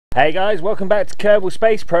Hey guys, welcome back to Kerbal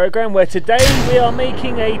Space Program, where today we are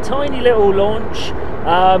making a tiny little launch.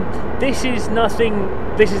 This is not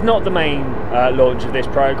the main launch of this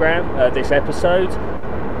program, this episode.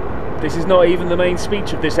 This is not even the main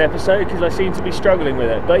speech of this episode because I seem to be struggling with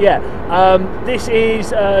it. But yeah, this is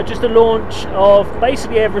just a launch of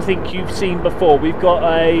basically everything you've seen before. We've got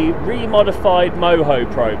a remodified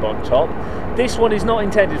MOHO probe on top. This one is not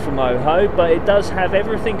intended for MOHO, but it does have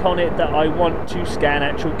everything on it that I want to scan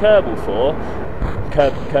actual kerbal for.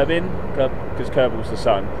 Because kerbal's the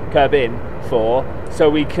sun. Kerbin for, so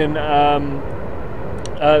we can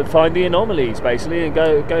find the anomalies basically and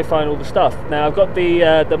go find all the stuff. Now I've got the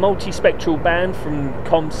multispectral band from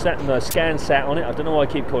ScanSat on it. I don't know why I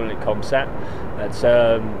keep calling it ComSat. That's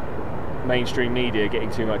mainstream media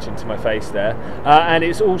getting too much into my face there. And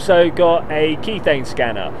it's also got a KTrails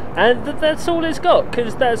scanner, and that's all it's got,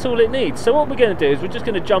 because that's all it needs. So what we're going to do is we're just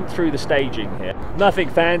going to jump through the staging here. Nothing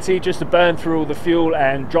fancy, just to burn through all the fuel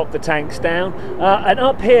and drop the tanks down. And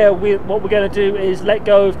up here, what we're going to do is let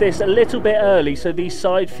go of this a little bit early, so these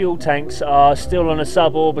side fuel tanks are still on a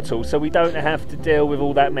suborbital, so we don't have to deal with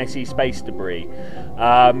all that messy space debris.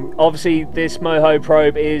 Obviously this MOHO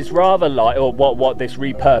probe is rather light, or what this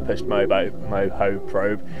repurposed MOHO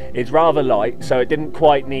probe is rather light, so it didn't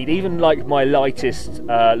quite need, even like my lightest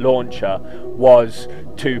launcher was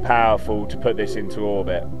too powerful to put this into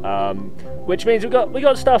orbit, which means we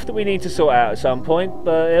got stuff that we need to sort out at some point,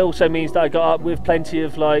 but it also means that I got up with plenty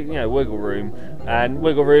of, like, you know, wiggle room, and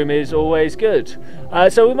wiggle room is always good.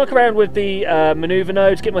 So we'll muck around with the maneuver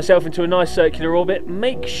nodes, get myself into a nice circular orbit,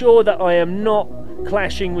 make sure that I am not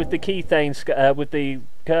clashing with the KTrails with the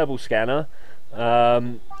kerbal scanner.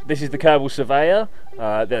 This is the kerbal surveyor.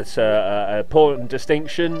 That's an important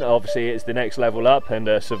distinction. Obviously it's the next level up, and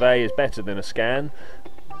a survey is better than a scan,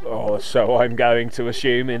 or so I'm going to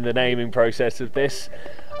assume in the naming process of this.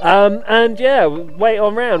 And yeah, wait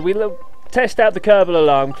on round. We test out the kerbal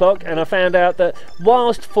alarm clock, and I found out that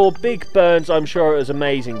whilst for big burns I'm sure it was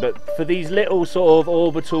amazing, but for these little sort of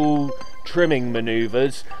orbital trimming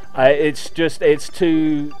maneuvers, it's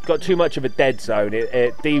got too much of a dead zone.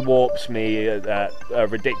 It de-warps me at a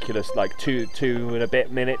ridiculous, like two and a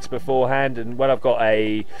bit minutes beforehand, and when I've got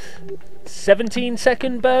a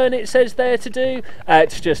 17-second burn it says there to do,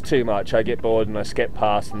 it's just too much. I get bored and I skip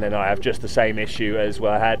past, and then I have just the same issue as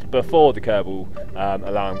what I had before the kerbal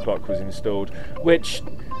alarm clock was installed, which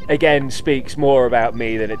again speaks more about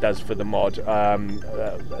me than it does for the mod.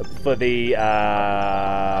 For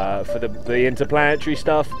the interplanetary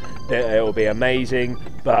stuff, it will be amazing,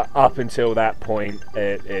 but up until that point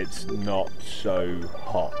it's not so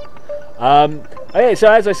hot. Okay,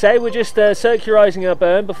 so as I say, we're just circularizing our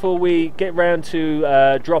burn before we get round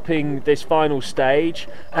to dropping this final stage,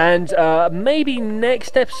 and maybe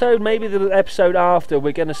next episode, maybe the episode after,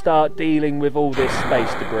 we're going to start dealing with all this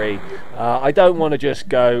space debris. I don't want to just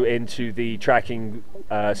go into the tracking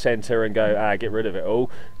center and go, get rid of it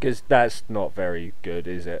all, because that's not very good,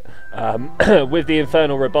 is it? With the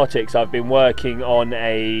Infernal Robotics, I've been working on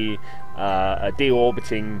a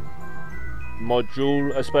deorbiting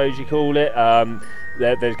module, I suppose you call it.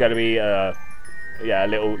 There's going to be a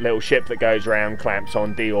little ship that goes around, clamps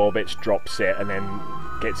on, deorbits, drops it, and then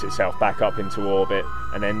gets itself back up into orbit,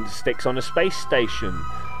 and then sticks on a space station.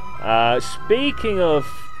 Speaking of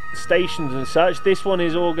stations and such, this one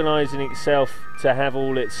is organising itself to have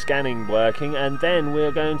all its scanning working, and then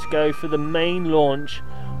we're going to go for the main launch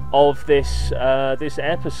of this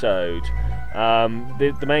episode.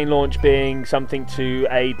 The main launch being something to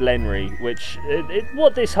aid Lenry, which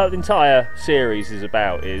what this entire series is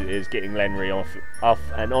about is getting Lenry off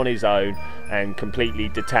and on his own and completely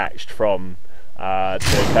detached from the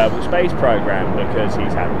Kerbal Space Program, because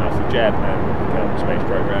he's had enough of Jeb, and the Kerbal Space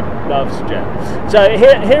Program loves Jeb. So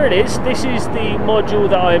here it is. This is the module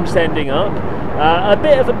that I am sending up. A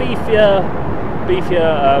bit of a beefier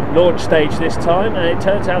launch stage this time, and it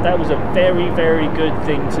turns out that was a very, very good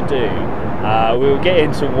thing to do. We'll get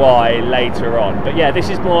into why later on, but yeah, this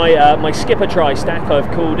is my skipper tri-stack, I've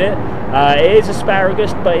called it. It is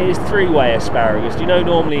asparagus, but it is three-way asparagus. You know,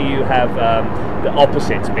 normally you have the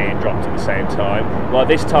opposites being dropped at the same time. Well,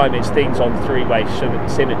 this time it's things on three-way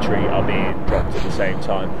symmetry are being dropped at the same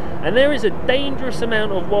time, and there is a dangerous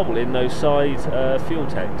amount of wobble in those side fuel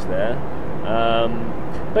tanks there.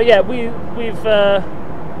 But yeah, we've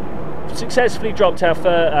successfully dropped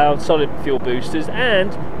our solid fuel boosters,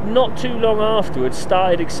 and not too long afterwards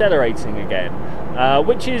started accelerating again,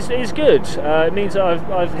 which is good. It means that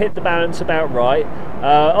I've hit the balance about right.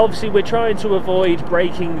 Obviously we're trying to avoid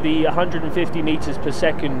breaking the 150 meters per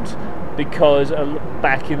second because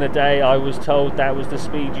back in the day I was told that was the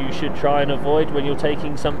speed you should try and avoid when you're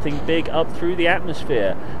taking something big up through the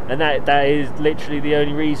atmosphere, and that is literally the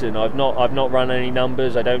only reason. I've not run any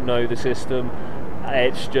numbers, I don't know the system.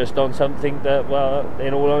 It's just on something that, well,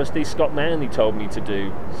 in all honesty, Scott Manley told me to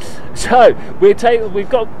do. So we've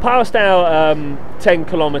got past our 10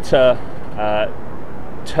 kilometre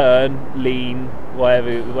turn, lean,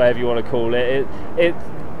 whatever you want to call it. It's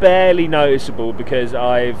barely noticeable because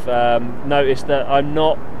I've noticed that I'm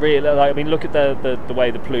not really, like, I mean, look at the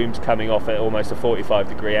way the plume's coming off at almost a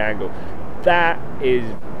 45-degree angle. That is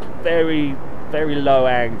very, very low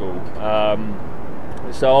angle.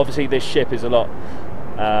 So obviously this ship is a lot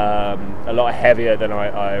heavier than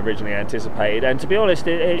I originally anticipated, and to be honest,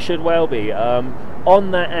 it should well be.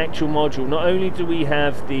 On that actual module, not only do we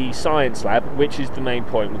have the science lab, which is the main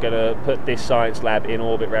point, we're going to put this science lab in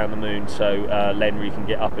orbit around the moon so Lenry can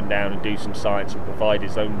get up and down and do some science and provide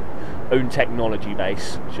his own technology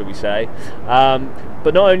base, shall we say.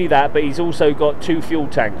 But not only that, but he's also got 2 fuel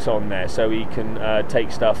tanks on there, so he can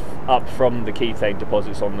take stuff up from the KTrails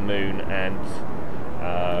deposits on the moon and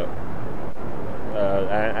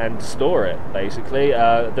store it, basically.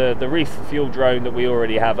 The reef fuel drone that we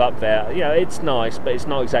already have up there, you know, it's nice, but it's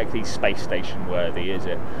not exactly space station worthy, is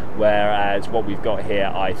it? Whereas what we've got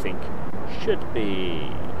here, I think, should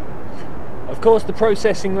be. Of course, the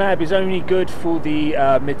processing lab is only good for the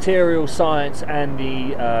material science and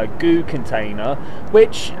the goo container,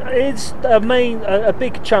 which is a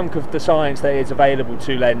big chunk of the science that is available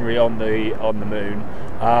to Lenry on the moon.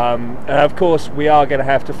 And of course, we are going to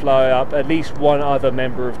have to fly up at least one other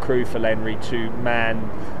member of crew for Lenry to man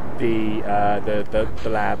the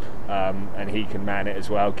lab, and he can man it as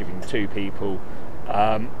well, giving 2 people.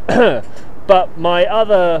 But my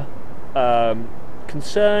other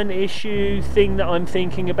concern, issue, thing that I'm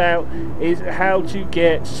thinking about is how to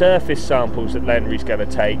get surface samples that Lenry's going to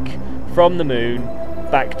take from the moon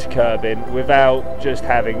back to Kerbin without just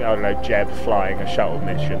having, I don't know, Jeb flying a shuttle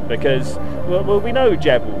mission, because well we know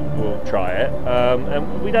Jeb will try it,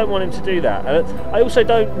 and we don't want him to do that. I also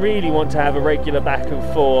don't really want to have a regular back and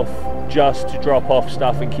forth just to drop off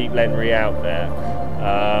stuff and keep Lenry out there,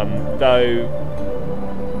 though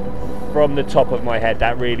from the top of my head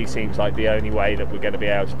that really seems like the only way that we're going to be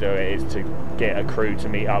able to do it is to get a crew to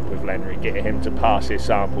meet up with Lenry, get him to pass his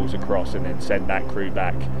samples across and then send that crew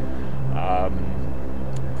back.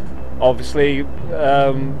 Obviously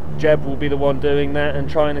Jeb will be the one doing that and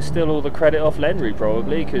trying to steal all the credit off Lenry,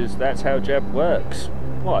 probably, because that's how Jeb works.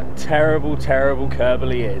 What a terrible, terrible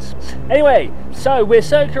kerbal he is. Anyway, so we're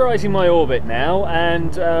circularising my orbit now,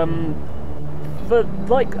 and for,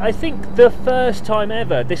 like, I think the first time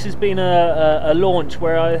ever, this has been a launch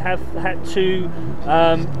where I have had to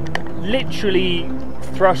literally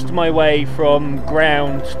thrust my way from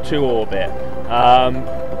ground to orbit.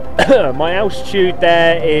 My altitude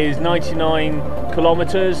there is 99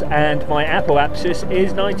 kilometers and my apoapsis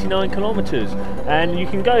is 99 kilometers, and you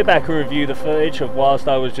can go back and review the footage of whilst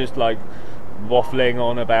I was just like waffling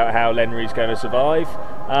on about how Lenry's going to survive,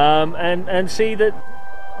 and see that,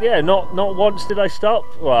 yeah, not once did I stop.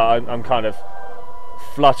 Well, I'm kind of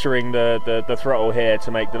fluttering the throttle here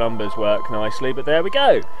to make the numbers work nicely, but there we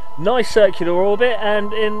go. Nice circular orbit,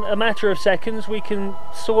 and in a matter of seconds we can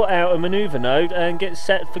sort out a maneuver node and get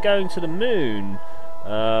set for going to the moon.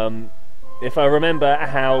 If I remember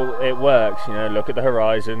how it works, you know, look at the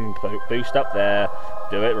horizon, boost up there,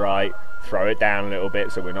 do it right, throw it down a little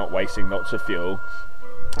bit so we're not wasting lots of fuel,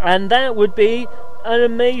 and that would be an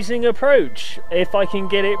amazing approach if I can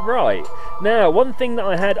get it right. Now, one thing that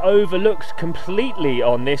I had overlooked completely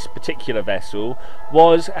on this particular vessel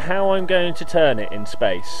was how I'm going to turn it in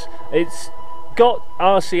space. It's got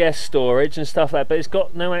RCS storage and stuff like that, but it's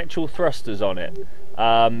got no actual thrusters on it,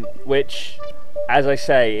 which, as I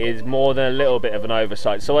say, is more than a little bit of an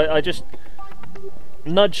oversight. So I just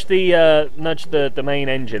nudged the main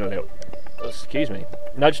engine a little. Excuse me.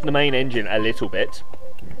 Nudged the main engine a little bit,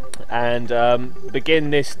 and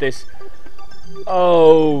begin this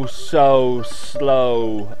oh so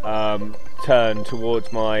slow turn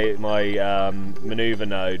towards my maneuver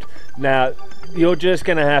node. Now, you're just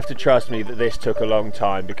going to have to trust me that this took a long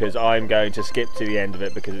time, because I'm going to skip to the end of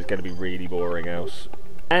it because it's going to be really boring else.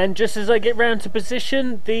 And just as I get round to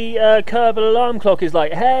position, the Kerbal alarm clock is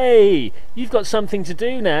like, hey, you've got something to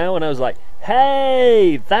do now. And I was like,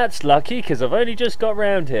 hey, that's lucky, because I've only just got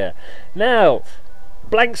round here. Now,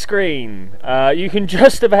 blank screen. You can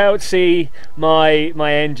just about see my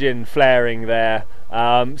engine flaring there.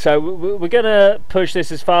 So we're going to push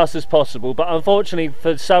this as fast as possible, but unfortunately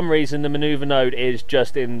for some reason the maneuver node is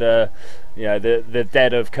just in the the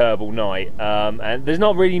dead of Kerbal night, and there's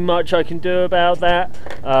not really much I can do about that.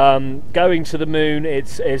 Going to the moon,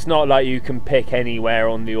 it's not like you can pick anywhere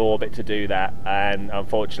on the orbit to do that, and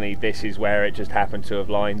unfortunately this is where it just happened to have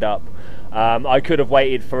lined up. I could have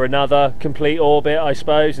waited for another complete orbit, I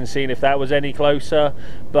suppose, and seen if that was any closer,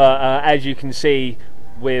 but as you can see,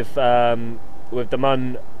 with the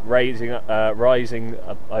Mun rising up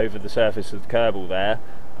over the surface of the Kerbal there,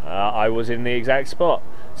 I was in the exact spot.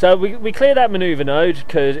 So we cleared that maneuver node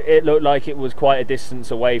because it looked like it was quite a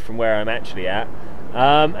distance away from where I'm actually at,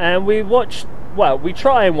 and we watched. Well, we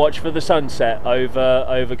try and watch for the sunset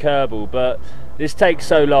over Kerbal, but this takes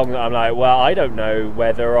so long that I'm like, well, I don't know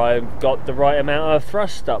whether I've got the right amount of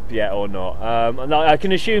thrust up yet or not. I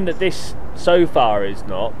can assume that this so far is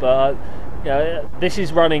not, but this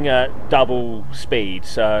is running at double speed,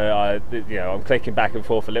 so I'm clicking back and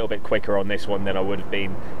forth a little bit quicker on this one than I would have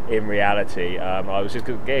been in reality. I was just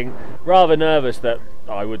getting rather nervous that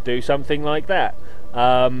I would do something like that.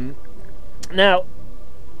 Now,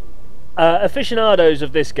 aficionados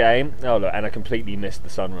of this game, oh look, and I completely missed the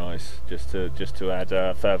sunrise, just to add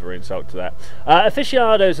further insult to that.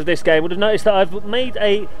 Aficionados of this game would have noticed that I've made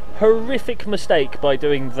a horrific mistake by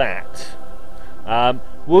doing that.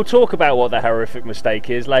 We'll talk about what the horrific mistake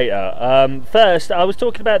is later. First, I was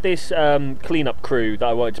talking about this cleanup crew that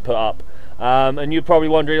I wanted to put up, and you're probably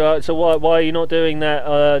wondering, so why are you not doing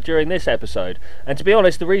that during this episode? And to be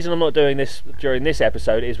honest, the reason I'm not doing this during this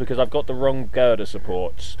episode is because I've got the wrong girder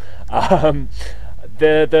supports. The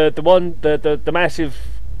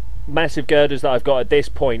massive girders that I've got at this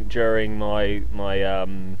point during my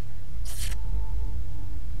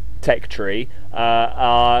tech tree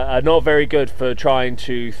are not very good for trying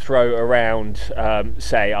to throw around,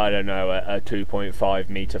 say, I don't know, a 2.5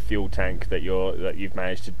 meter fuel tank that you've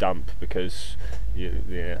managed to dump because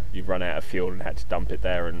you've run out of fuel and had to dump it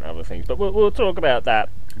there and other things. But we'll talk about that,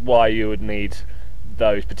 why you would need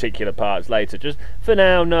those particular parts later. Just for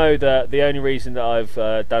now, know that the only reason that I've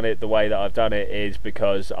done it the way that I've done it is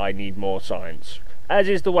because I need more science, as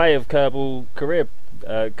is the way of Kerbal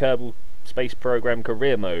Space Program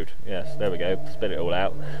Career Mode. Yes, there we go, spit it all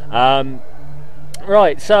out.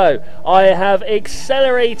 Right, so I have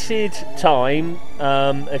accelerated time,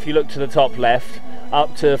 if you look to the top left,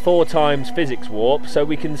 up to 4 times physics warp, so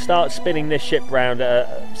we can start spinning this ship round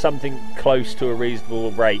at something close to a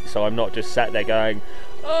reasonable rate, so I'm not just sat there going,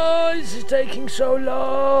 oh, this is taking so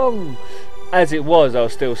long. As it was, I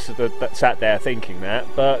was still sat there thinking that,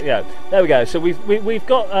 but yeah, there we go. So we've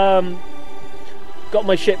got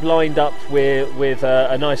my ship lined up with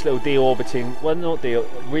a nice little deorbiting, well, not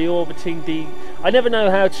reorbiting, I never know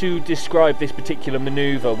how to describe this particular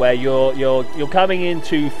maneuver where you're coming in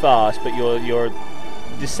too fast, but you're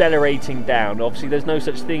decelerating down. Obviously there's no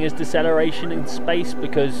such thing as deceleration in space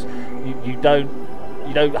because you don't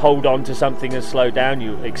hold on to something and slow down,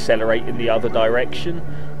 you accelerate in the other direction,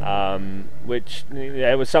 which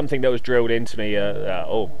it was something that was drilled into me,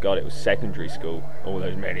 oh god, it was secondary school, all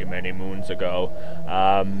those many moons ago.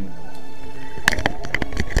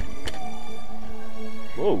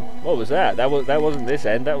 Whoa, what was that? That wasn't this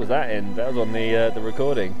end, that was that end. That was on the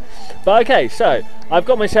recording. But okay, so I've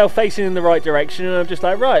got myself facing in the right direction, and I'm just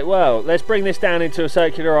like, right, well, let's bring this down into a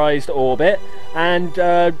circularized orbit and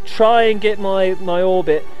try and get my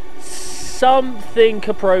orbit something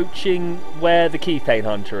approaching where the Kethane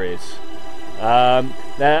Hunter is. Now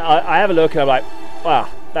I have a look and I'm like,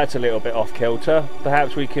 that's a little bit off kilter.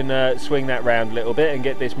 Perhaps we can swing that round a little bit and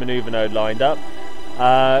get this maneuver node lined up.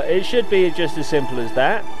 It should be just as simple as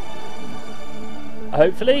that.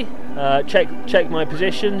 Hopefully, check my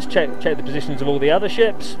positions, check the positions of all the other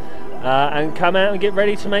ships, and come out and get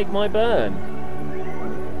ready to make my burn.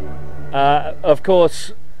 Of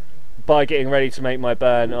course, by getting ready to make my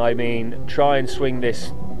burn, I mean try and swing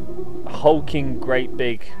this hulking great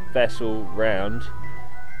big vessel round.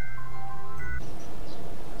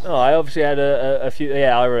 Oh, I obviously had a few,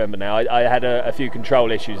 yeah, I remember now. I had a few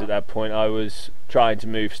control issues at that point. I was trying to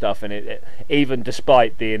move stuff and it even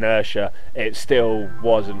despite the inertia, it still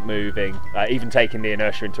wasn't moving. Even taking the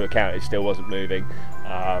inertia into account, it still wasn't moving.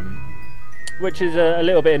 Which is a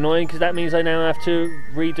little bit annoying because that means I now have to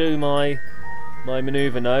redo my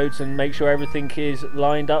maneuver nodes and make sure everything is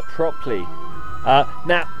lined up properly.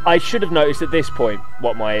 Now, I should have noticed at this point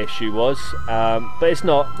what my issue was, but it's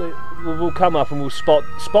not. We'll come up and we'll spot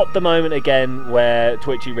the moment again where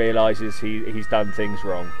Twitchi realises he's done things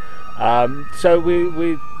wrong. So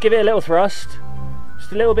we give it a little thrust,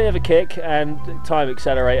 just a little bit of a kick, and time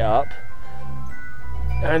accelerate up,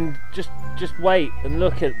 and just just wait and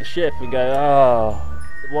look at the ship and go, oh,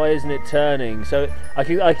 why isn't it turning? So I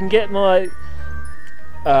can get my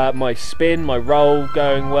my spin, my roll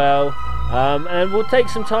going well, and we'll take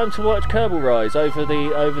some time to watch Kerbal rise over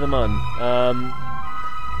the Mun,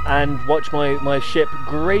 and watch my ship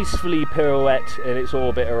gracefully pirouette in its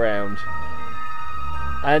orbit around.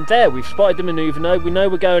 And there, we've spotted the manoeuvre node. We know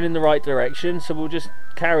we're going in the right direction, so we'll just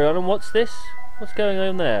carry on. And what's this? What's going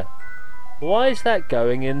on there? Why is that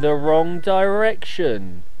going in the wrong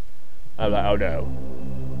direction? I'm like, oh no.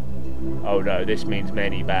 Oh no, this means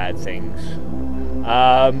many bad things.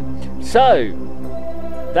 So,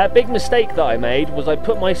 that big mistake that I made was I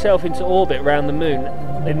put myself into orbit around the moon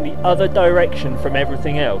in the other direction from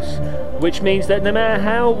everything else, which means that no matter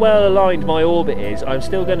how well aligned my orbit is, I'm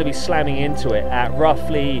still going to be slamming into it at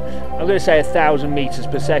roughly, I'm going to say 1,000 meters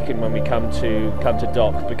per second when we come to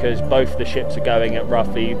dock, because both the ships are going at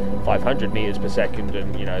roughly 500 meters per second,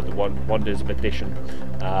 and you know, the wonders of addition.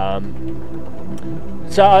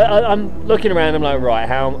 So I'm looking around. I'm like, right,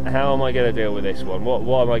 how am I going to deal with this one?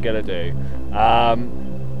 What am I going to do?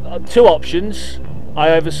 Two options.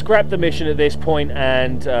 I either scrap the mission at this point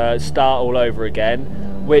and start all over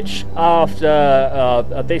again, which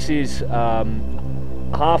after this is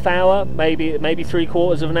half hour, maybe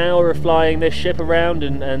 3/4 of an hour of flying this ship around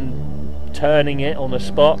and turning it on the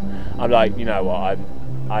spot. I'm like, you know what,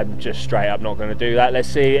 I'm just straight up not going to do that. Let's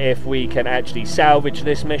see if we can actually salvage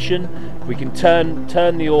this mission. If we can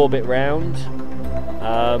turn the orbit round,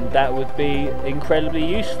 that would be incredibly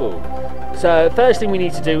useful. So first thing we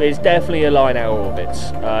need to do is definitely align our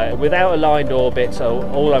orbits. Without aligned orbits,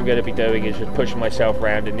 all I'm going to be doing is just pushing myself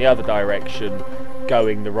around in the other direction,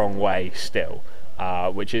 going the wrong way still,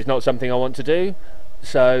 which is not something I want to do.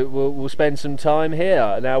 So we'll spend some time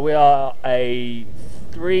here. Now we are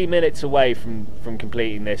 3 minutes away from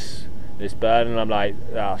completing this burn, and I'm like,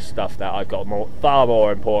 stuff that, I've got far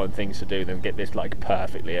more important things to do than get this like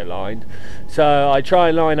perfectly aligned. So I try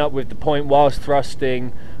and line up with the point whilst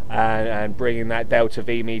thrusting, and bringing that delta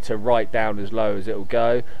V meter right down as low as it'll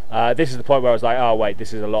go. This is the point where I was like, oh wait,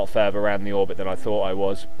 this is a lot further around the orbit than I thought I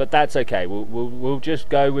was, but that's okay. We'll just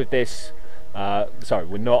go with this. Sorry,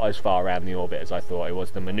 we're not as far around the orbit as I thought it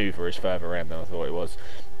was. The maneuver is further around than I thought it was.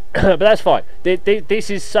 But that's fine. This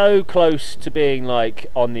is so close to being like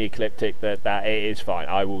on the ecliptic that it is fine.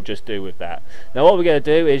 I will just do with that. Now what we're going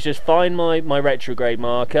to do is just find my retrograde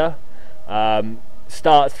marker,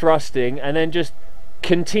 start thrusting, and then just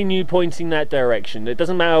continue pointing that direction. It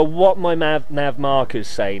doesn't matter what my nav markers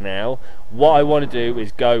say now. What I want to do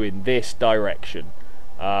is go in this direction.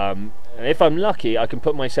 And if I'm lucky, I can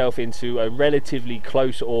put myself into a relatively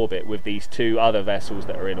close orbit with these two other vessels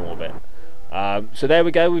that are in orbit. So there we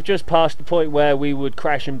go. We've just passed the point where we would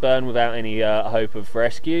crash and burn without any hope of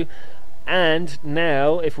rescue. And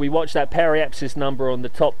now, if we watch that periapsis number on the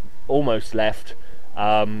top, almost left,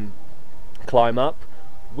 climb up,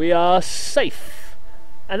 we are safe.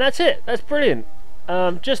 And that's it. That's brilliant.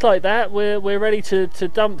 Just like that, we're ready to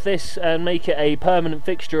dump this and make it a permanent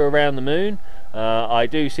fixture around the moon. I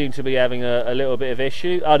do seem to be having a little bit of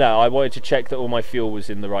issue. Oh no, I wanted to check that all my fuel was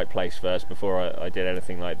in the right place first before I did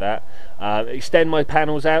anything like that. Extend my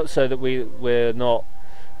panels out so that we're not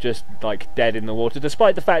just like dead in the water,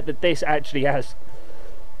 despite the fact that this actually has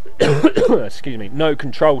excuse me, no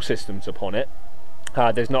control systems upon it.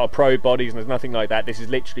 There's not a probe bodies and there's nothing like that. This is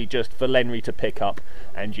literally just for Lenry to pick up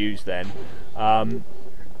and use then.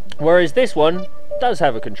 Whereas this one does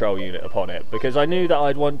have a control unit upon it, because I knew that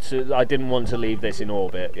I didn't want to leave this in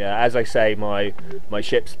orbit. Yeah, as I say, my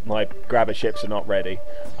grabber ships are not ready.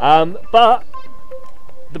 But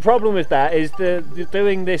the problem with that is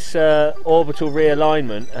doing this orbital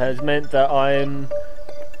realignment has meant that I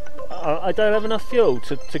don't have enough fuel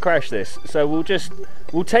to crash this. So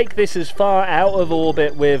we'll take this as far out of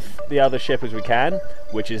orbit with the other ship as we can,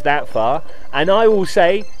 which is that far, and I will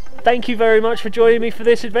say thank you very much for joining me for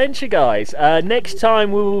this adventure, guys. Next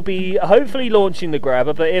time we will be hopefully launching the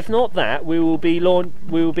grabber, but if not that, we will be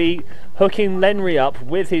hooking Lenry up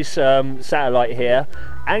with his satellite here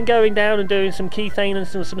and going down and doing some kethane and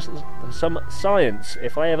some science.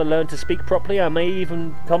 If I ever learn to speak properly, I may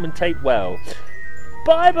even commentate well.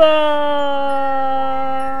 Bye bye.